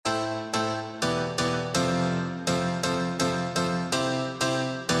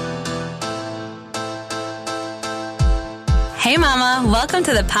Hey mama, welcome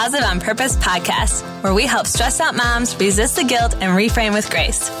to the Positive on Purpose podcast, where we help stressed out moms resist the guilt and reframe with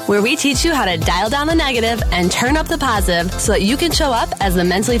grace. Where we teach you how to dial down the negative and turn up the positive so that you can show up as the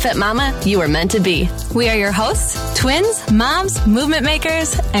mentally fit mama you were meant to be. We are your hosts, twins, moms, movement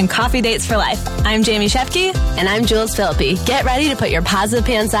makers, and coffee dates for life. I'm Jamie Shefke. And I'm Jules Philippi. Get ready to put your positive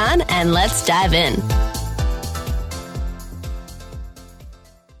pants on and let's dive in.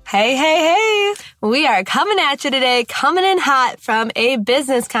 Hey, hey, hey. We are coming at you today, coming in hot from a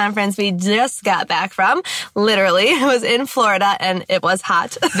business conference we just got back from. Literally, it was in Florida and it was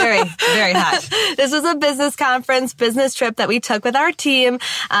hot. Very, very hot. This was a business conference, business trip that we took with our team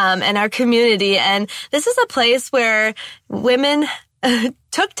and our community. And this is a place where women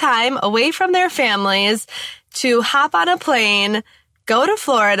took time away from their families to hop on a plane, go to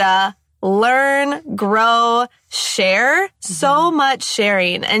Florida, learn, grow, share, so much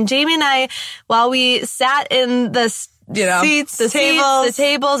sharing. And Jamie and I, while we sat in the seats, the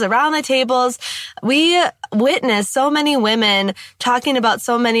tables, around the tables, we witnessed so many women talking about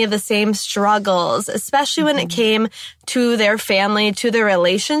so many of the same struggles, especially when it came to their family, to their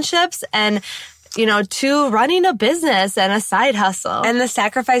relationships, and to running a business and a side hustle. And the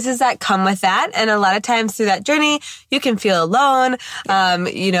sacrifices that come with that. And a lot of times through that journey, you can feel alone, and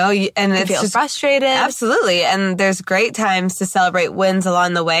it's feel just frustrated. Absolutely. And there's great times to celebrate wins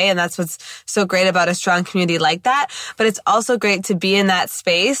along the way. And that's what's so great about a strong community like that. But it's also great to be in that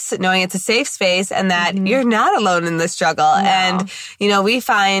space, knowing it's a safe space and that you're not alone in the struggle. No. And, we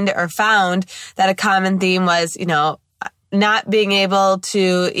found that a common theme was, not being able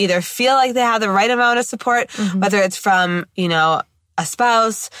to either feel like they have the right amount of support, whether it's from, a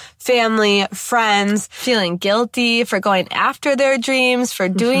spouse, family, friends. Feeling guilty for going after their dreams, for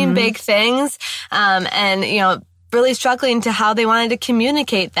doing big things, and really struggling to how they wanted to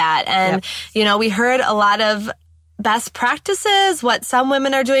communicate that. And, we heard a lot of best practices, what some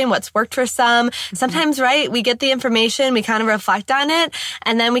women are doing, what's worked for some. Sometimes, right, we get the information, we kind of reflect on it,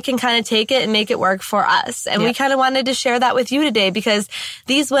 and then we can kind of take it and make it work for us. And we kind of wanted to share that with you today because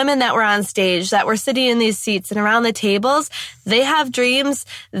these women that were on stage, that were sitting in these seats and around the tables, they have dreams,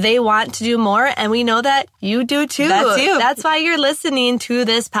 they want to do more, and we know that you do too. That's you. That's why you're listening to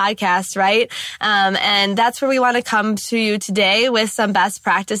this podcast, right? And that's where we want to come to you today with some best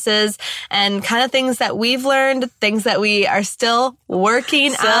practices and kind of things that we've learned, things that we are still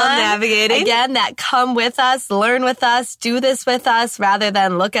working on, navigating. Again, that come with us, learn with us, do this with us, rather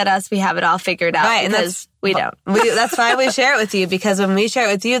than look at us, we have it all figured out. Right, because we don't. That's why we share it with you, because when we share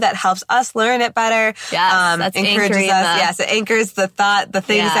it with you, that helps us learn it better. Yes, that's encourages us. Yes, it anchors the thought, the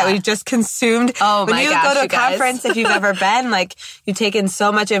things that we've just consued. Oh when my you gosh, go to a you guys. conference, if you've ever been, you take in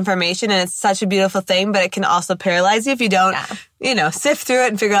so much information and it's such a beautiful thing, but it can also paralyze you if you don't, sift through it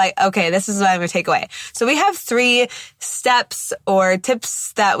and figure okay, this is what I'm going to take away. So we have 3 steps or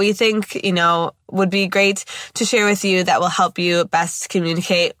tips that we think, would be great to share with you that will help you best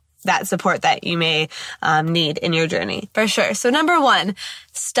communicate that support that you may need in your journey. For sure. So number 1,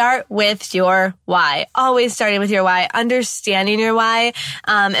 start with your why. Always starting with your why, understanding your why,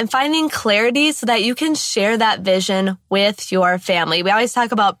 and finding clarity so that you can share that vision with your family. We always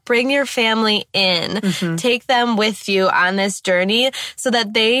talk about bring your family in, take them with you on this journey so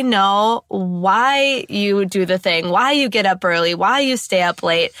that they know why you do the thing, why you get up early, why you stay up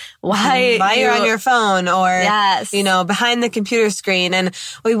late, why you're on your phone or, yes. Behind the computer screen. And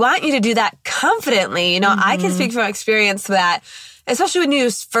we want you to do that confidently. I can speak from experience that especially when you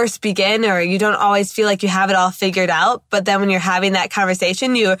first begin or you don't always feel like you have it all figured out. But then when you're having that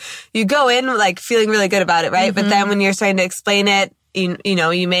conversation, you go in feeling really good about it, right? But then when you're starting to explain it,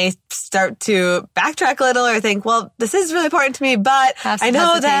 you may start to backtrack a little or think, well, this is really important to me, but I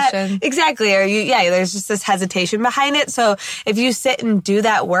know that exactly. Or there's just this hesitation behind it. So if you sit and do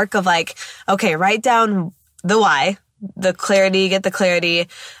that work of okay, write down the why, the clarity, get the clarity,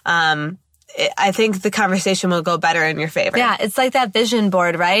 I think the conversation will go better in your favor. Yeah, it's like that vision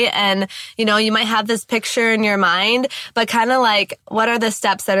board, right? And, you might have this picture in your mind, but kind of what are the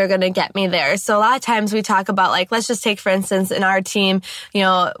steps that are going to get me there? So a lot of times we talk about let's just take, for instance, in our team,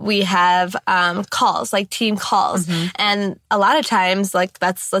 we have calls, team calls. And a lot of times,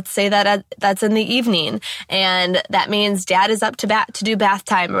 let's say that that's in the evening. And that means dad is up to do bath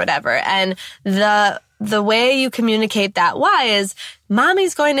time or whatever. And the way you communicate that why is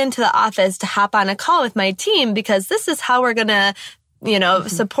mommy's going into the office to hop on a call with my team because this is how we're going to,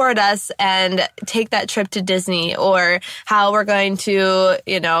 support us and take that trip to Disney, or how we're going to,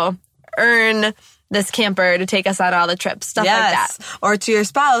 earn this camper to take us on all the trips, stuff like that. Or to your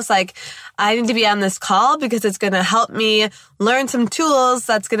spouse, like, I need to be on this call because it's going to help me learn some tools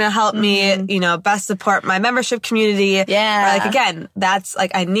that's going to help me, best support my membership community. Yeah. Or like, again, that's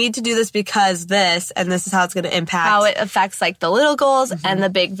like, I need to do this because this, and this is how it's going to impact. How it affects like the little goals and the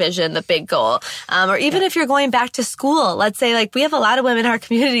big vision, the big goal. Or even if you're going back to school, let's say like we have a lot of women in our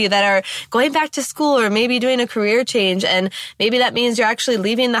community that are going back to school or maybe doing a career change. And maybe that means you're actually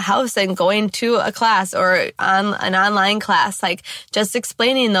leaving the house and going to a class or on an online class, like just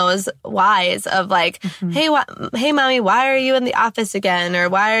explaining those whys of like, hey, mommy, why are you in the office again? Or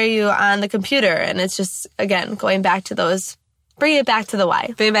why are you on the computer? And it's just, again, going back to those, bring it back to the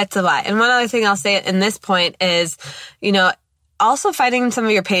why. Bring it back to the why. And one other thing I'll say in this point is, also finding some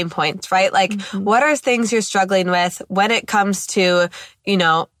of your pain points, right? Like, what are things you're struggling with when it comes to,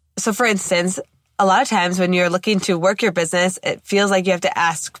 so for instance, a lot of times when you're looking to work your business, it feels like you have to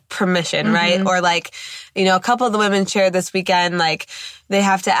ask permission, right? Or like, a couple of the women shared this weekend, like they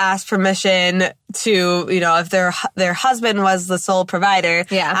have to ask permission to, if their husband was the sole provider,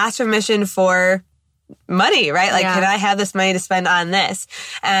 ask permission for money, right? Like, can I have this money to spend on this?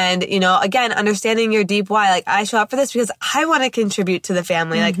 And, again, understanding your deep why, like I show up for this because I want to contribute to the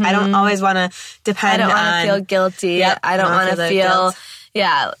family. Like, I don't always want to depend on. I don't want to feel guilty. Yep, I don't want to feel,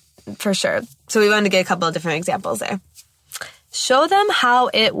 guilt. For sure. So we wanted to get a couple of different examples there. Show them how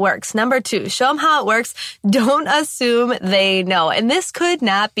it works. Number 2, show them how it works. Don't assume they know. And this could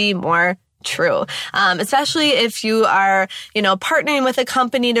not be more true. Especially if you are, partnering with a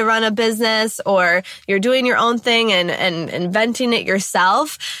company to run a business or you're doing your own thing and inventing it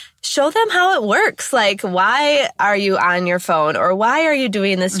yourself. Show them how it works. Like, why are you on your phone or why are you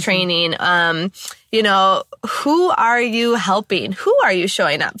doing this training? Who are you helping? Who are you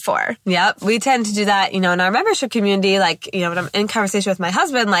showing up for? Yep. We tend to do that, in our membership community, like, when I'm in conversation with my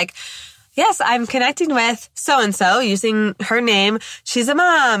husband, like, yes, I'm connecting with so-and-so using her name. She's a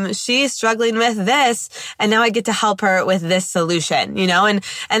mom. She's struggling with this. And now I get to help her with this solution, and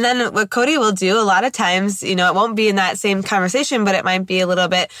then what Cody will do a lot of times, it won't be in that same conversation, but it might be a little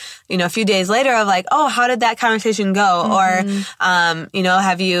bit, a few days later of like, oh, how did that conversation go? Or,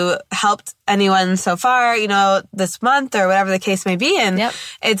 have you helped anyone so far, this month or whatever the case may be. And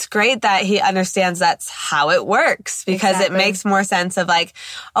it's great that he understands that's how it works because it makes more sense of like,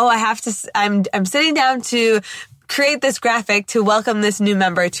 oh, I'm sitting down to create this graphic to welcome this new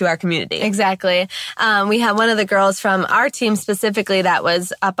member to our community. Exactly. We had one of the girls from our team specifically that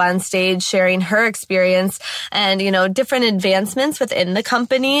was up on stage sharing her experience and, different advancements within the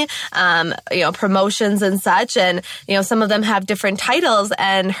company, promotions and such. And, some of them have different titles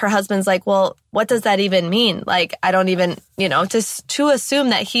and her husband's like, well, what does that even mean? Like, I don't even, to assume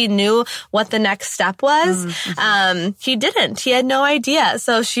that he knew what the next step was. He didn't. He had no idea.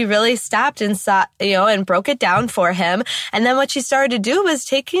 So she really stopped and saw, and broke it down for him. And then what she started to do was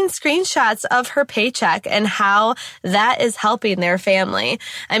taking screenshots of her paycheck and how that is helping their family.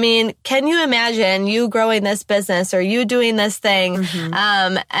 I mean, can you imagine you growing this business or you doing this thing,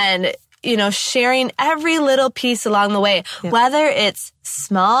 and sharing every little piece along the way, whether it's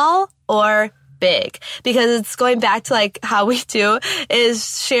small or big, because it's going back to like how we do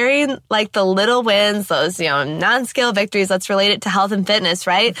is sharing like the little wins, those, non-scale victories. Let's relate it to health and fitness,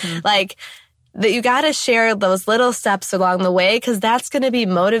 right? Like that you got to share those little steps along the way because that's going to be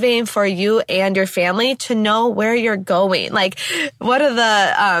motivating for you and your family to know where you're going. Like one of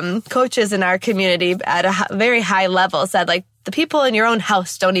the coaches in our community at a very high level said like, the people in your own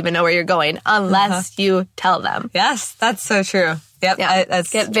house don't even know where you're going unless you tell them. Yes, that's so true. Yep. Yeah.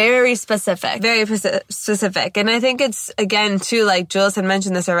 Get very specific. Very specific. And I think it's, again, too, like Jules had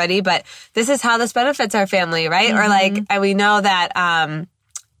mentioned this already, but this is how this benefits our family, right? Or like, and we know that,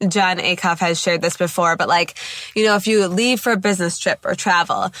 John Acuff has shared this before, but like, if you leave for a business trip or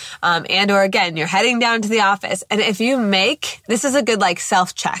travel, and or again, you're heading down to the office, and if you this is a good like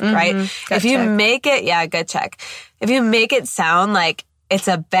self-check, right? If you make it, good check. If you make it sound like it's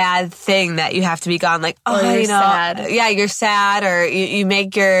a bad thing that you have to be gone, like, you're sad. Yeah, you're sad, or you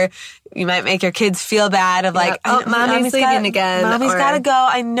might make your kids feel bad of like, mommy's leaving again. Mommy's got to go.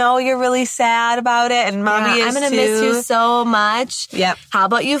 I know you're really sad about it. And mommy is I'm going to miss you so much. Yep. How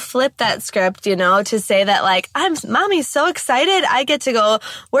about you flip that script, to say that like, mommy's so excited. I get to go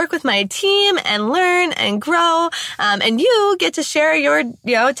work with my team and learn and grow. And you get to share your,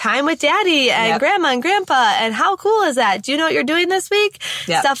 time with daddy and grandma and grandpa. And how cool is that? Do you know what you're doing this week?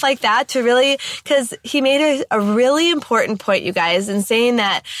 Yep. Stuff like that to really, cause he made a really important point, you guys, in saying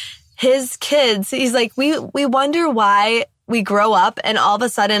that his kids, he's like, we wonder why we grow up and all of a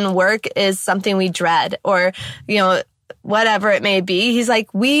sudden work is something we dread or, whatever it may be. He's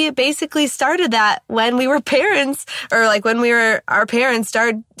like, we basically started that when we were parents, or like when our parents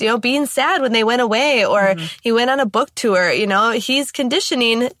started, being sad when they went away, or he went on a book tour. He's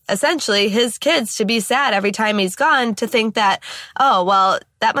conditioning essentially his kids to be sad every time he's gone, to think that, oh, well,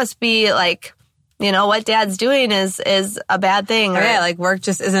 that must be like, what dad's doing is a bad thing. Or, like work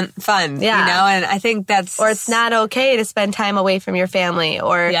just isn't fun, and I think or it's not okay to spend time away from your family,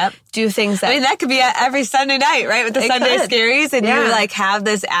 or do things that. I mean, that could be every Sunday night, right? With the Sunday Scaries, and you like have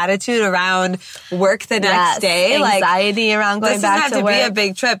this attitude around work the next day. Anxiety around going back to work. This doesn't have to be a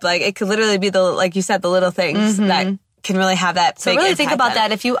big trip. Like it could literally be like you said, the little things that can really have that big So really think about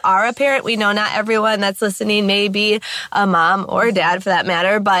that. If you are a parent, we know not everyone that's listening may be a mom or a dad for that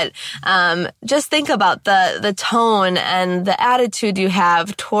matter, but just think about the tone and the attitude you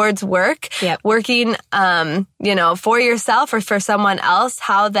have towards work, working, for yourself or for someone else,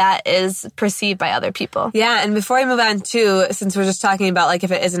 how that is perceived by other people. Yeah, and before I move on too, since we're just talking about like if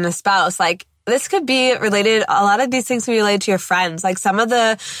it isn't a spouse, like this could be related, a lot of these things can be related to your friends. Like some of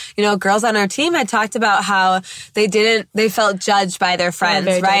the, girls on our team had talked about how they felt judged by their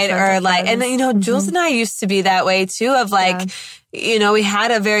friends, right? Or like, friends. And Jules and I used to be that way too, of like, we had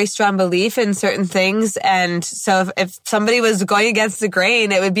a very strong belief in certain things. And so if somebody was going against the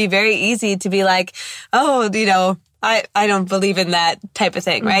grain, it would be very easy to be like, oh, I don't believe in that type of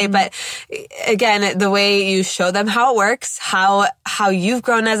thing, right? But again, the way you show them how it works, how you've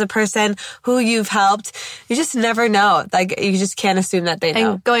grown as a person, who you've helped, you just never know. Like, you just can't assume that they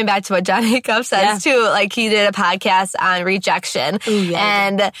know. And going back to what John Acuff says too, like he did a podcast on rejection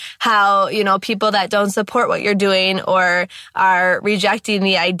and how, people that don't support what you're doing or are rejecting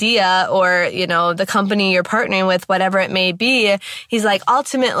the idea or, the company you're partnering with, whatever it may be, he's like,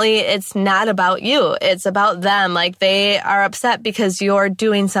 ultimately, it's not about you. It's about them. Like, they are upset because you're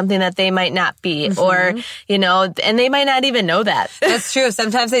doing something that they might not be, or, and they might not even know that. That's true.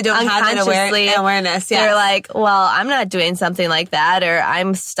 Sometimes they don't have that awareness. Yeah. They're like, well, I'm not doing something like that, or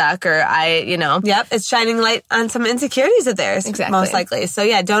I'm stuck, or Yep. It's shining light on some insecurities of theirs. Exactly. Most likely. So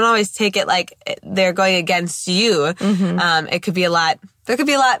yeah, don't always take it like they're going against you. It could be there could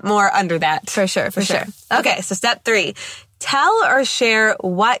be a lot more under that. For sure. Okay. So step 3. Tell or share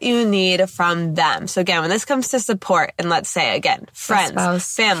what you need from them. So again, when this comes to support, and let's say again,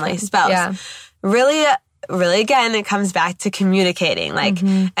 friends, family, spouse, really again, it comes back to communicating,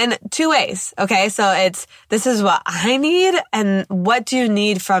 and 2 ways. Okay. So this is what I need, and what do you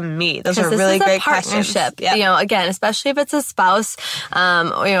need from me? Those are really great questions. Yep. Again, especially if it's a spouse,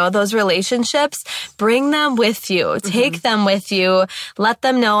 those relationships, bring them with you, take them with you, let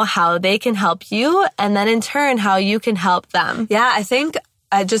them know how they can help you, and then in turn, how you can help them. Yeah. I think,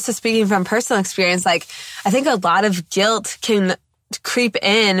 just speaking from personal experience, I think a lot of guilt can creep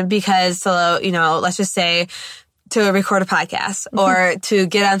in because, let's just say to record a podcast or to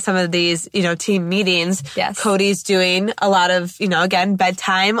get on some of these, team meetings. Yes. Cody's doing a lot of, again,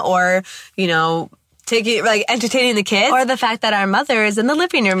 bedtime or, entertaining the kids. Or the fact that our mother is in the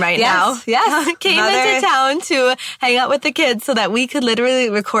living room right now. Yes. Came into town to hang out with the kids so that we could literally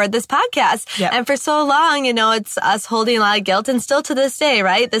record this podcast. Yep. And for so long, it's us holding a lot of guilt, and still to this day,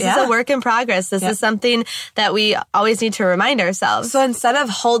 right? This is a work in progress. This is something that we always need to remind ourselves. So instead of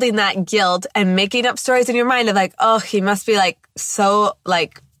holding that guilt and making up stories in your mind of like, oh, he must be so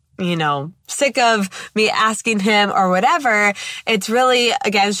sick of me asking him or whatever, it's really,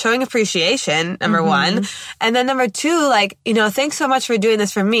 again, showing appreciation, number one. And then number 2, thanks so much for doing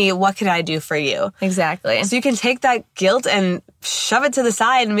this for me. What can I do for you? Exactly. So you can take that guilt and shove it to the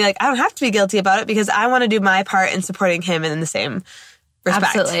side and be like, I don't have to be guilty about it because I want to do my part in supporting him in the same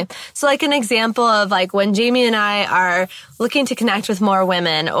respect. Absolutely. So an example of when Jamie and I are looking to connect with more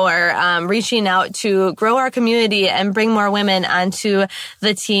women or reaching out to grow our community and bring more women onto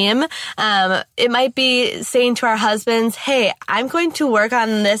the team, it might be saying to our husbands, hey, I'm going to work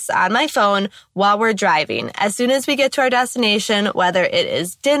on this on my phone while we're driving. As soon as we get to our destination, whether it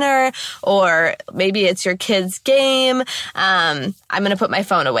is dinner or maybe it's your kid's game, I'm going to put my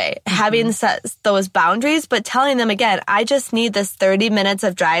phone away. Having set those boundaries, but telling them again, I just need this 30 minutes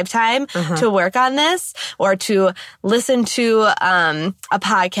of drive time to work on this, or to listen to a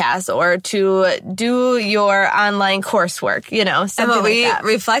podcast, or to do your online coursework, something and what we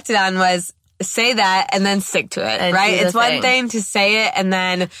reflected on was say that and then stick to it, and right? It's one thing to say it and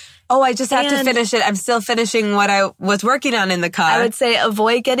then, oh, I just have to finish it. I'm still finishing what I was working on in the car. I would say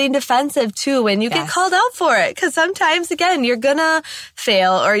avoid getting defensive too when you get called out for it. Because sometimes, again, you're going to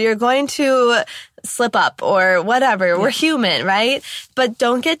fail, or you're going to slip up or whatever. We're human, right? But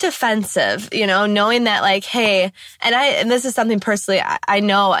don't get defensive, knowing that like, hey, and this is something personally I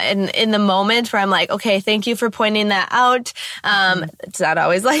know in the moment where I'm like, okay, thank you for pointing that out. It's not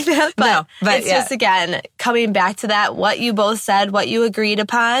always like that, but it's just, again, coming back to that, what you both said, what you agreed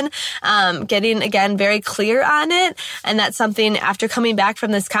upon, getting, again, very clear on it. And that's something after coming back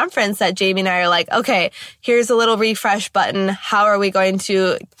from this conference that Jamie and I are like, okay, here's a little refresh button. How are we going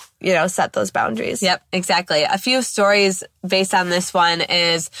to set those boundaries? Yep, exactly. A few stories based on this one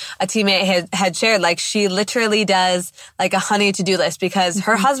is a teammate had shared, like, she literally does like a honey to-do list because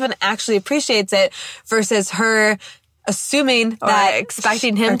her husband actually appreciates it versus her assuming that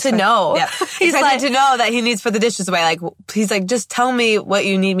expecting him to know. Yeah. He's expecting to know that he needs to put the dishes away. Like, he's like, just tell me what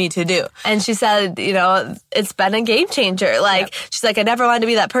you need me to do. And she said, it's been a game changer. Like, she's like, I never wanted to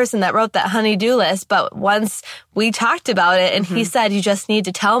be that person that wrote that honey-do list. But once we talked about it and he said, you just need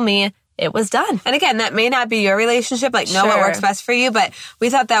to tell me, it was done. And again, that may not be your relationship, like know what works best for you, but we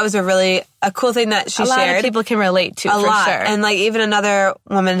thought that was a cool thing that she shared. A lot of people can relate to, for sure. And like even another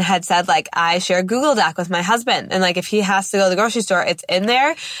woman had said, like, I share a Google Doc with my husband. And like if he has to go to the grocery store, it's in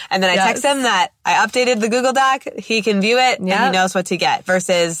there. And then I text him that I updated the Google Doc. He can view it and he knows what to get.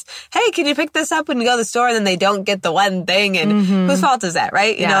 Versus, hey, can you pick this up when you go to the store? And then they don't get the one thing. And whose fault is that,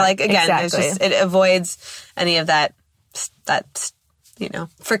 right? Again, it's just, it avoids any of that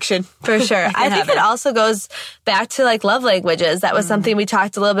friction. For sure. I think it also goes back to like love languages. That was something we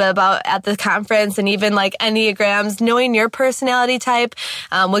talked a little bit about at the conference, and even like Enneagrams, knowing your personality type.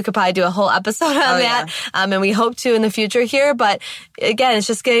 We could probably do a whole episode on that. Yeah. And we hope to in the future here. But again, it's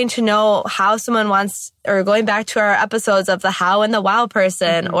just getting to know how someone wants, or going back to our episodes of the how and the wow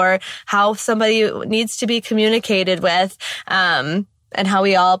person, or how somebody needs to be communicated with. And how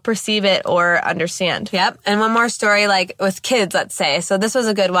we all perceive it or understand. Yep. And one more story, like with kids, let's say. So this was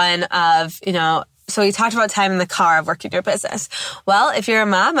a good one of, so we talked about time in the car of working your business. Well, if you're a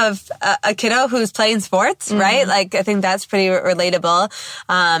mom of a kiddo who's playing sports, right? Like, I think that's pretty relatable.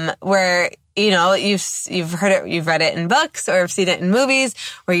 Where, you've heard it, you've read it in books or seen it in movies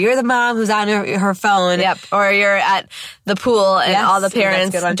where you're the mom who's on her phone. Yep. Or you're at the pool and all the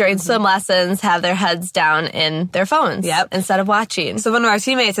parents during swim lessons have their heads down in their phones instead of watching. So one of our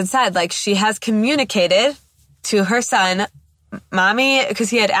teammates had said, like, she has communicated to her son, Mommy, because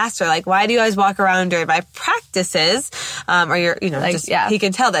he had asked her, like, why do you always walk around during my practices? Or you're, he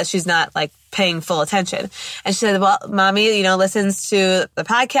can tell that she's not like paying full attention. And she said, well, Mommy, listens to the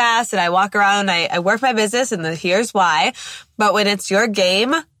podcast and I walk around, I work my business and here's why. But when it's your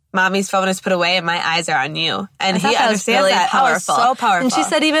game, Mommy's phone is put away and my eyes are on you. And he understands really that. Powerful. So powerful. And she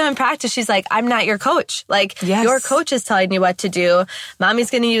said even in practice, she's like, I'm not your coach. Like, your coach is telling you what to do.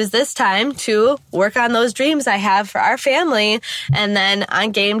 Mommy's going to use this time to work on those dreams I have for our family. And then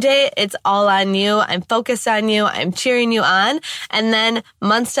on game day, it's all on you. I'm focused on you. I'm cheering you on. And then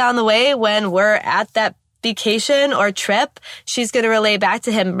months down the way, when we're at that vacation or trip, she's going to relay back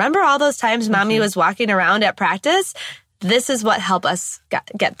to him, remember all those times Mommy was walking around at practice? This is what helped us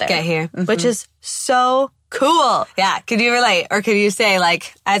get there. Get here. Which is so cool. Yeah. Could you relate? Or could you say,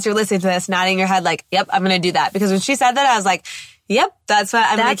 like, as you're listening to this, nodding your head, like, yep, I'm going to do that. Because when she said that, I was like, yep, that's what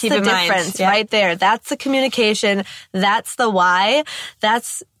I'm going to keep in mind. That's the difference right there. That's the communication. That's the why.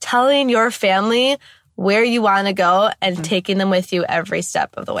 That's telling your family where you want to go and taking them with you every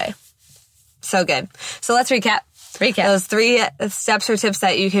step of the way. So good. So let's recap. Those 3 steps or tips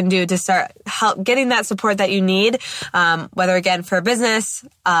that you can do to start getting that support that you need, whether again for a business,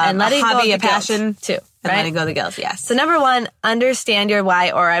 and a hobby, a passion too. And letting go of the guilt, yes. So number 1, understand your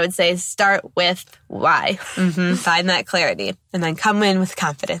why, or I would say start with why. Find that clarity and then come in with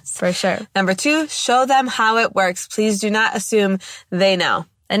confidence. For sure. Number 2, show them how it works. Please do not assume they know.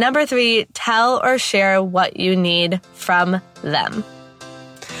 And number 3, tell or share what you need from them.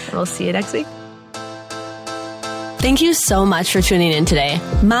 And we'll see you next week. Thank you so much for tuning in today.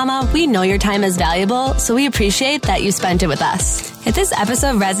 Mama, we know your time is valuable, so we appreciate that you spent it with us. If this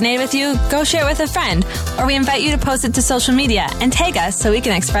episode resonated with you, go share it with a friend, or we invite you to post it to social media and tag us so we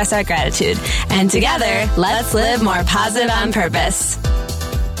can express our gratitude. And together, let's live more positive on purpose.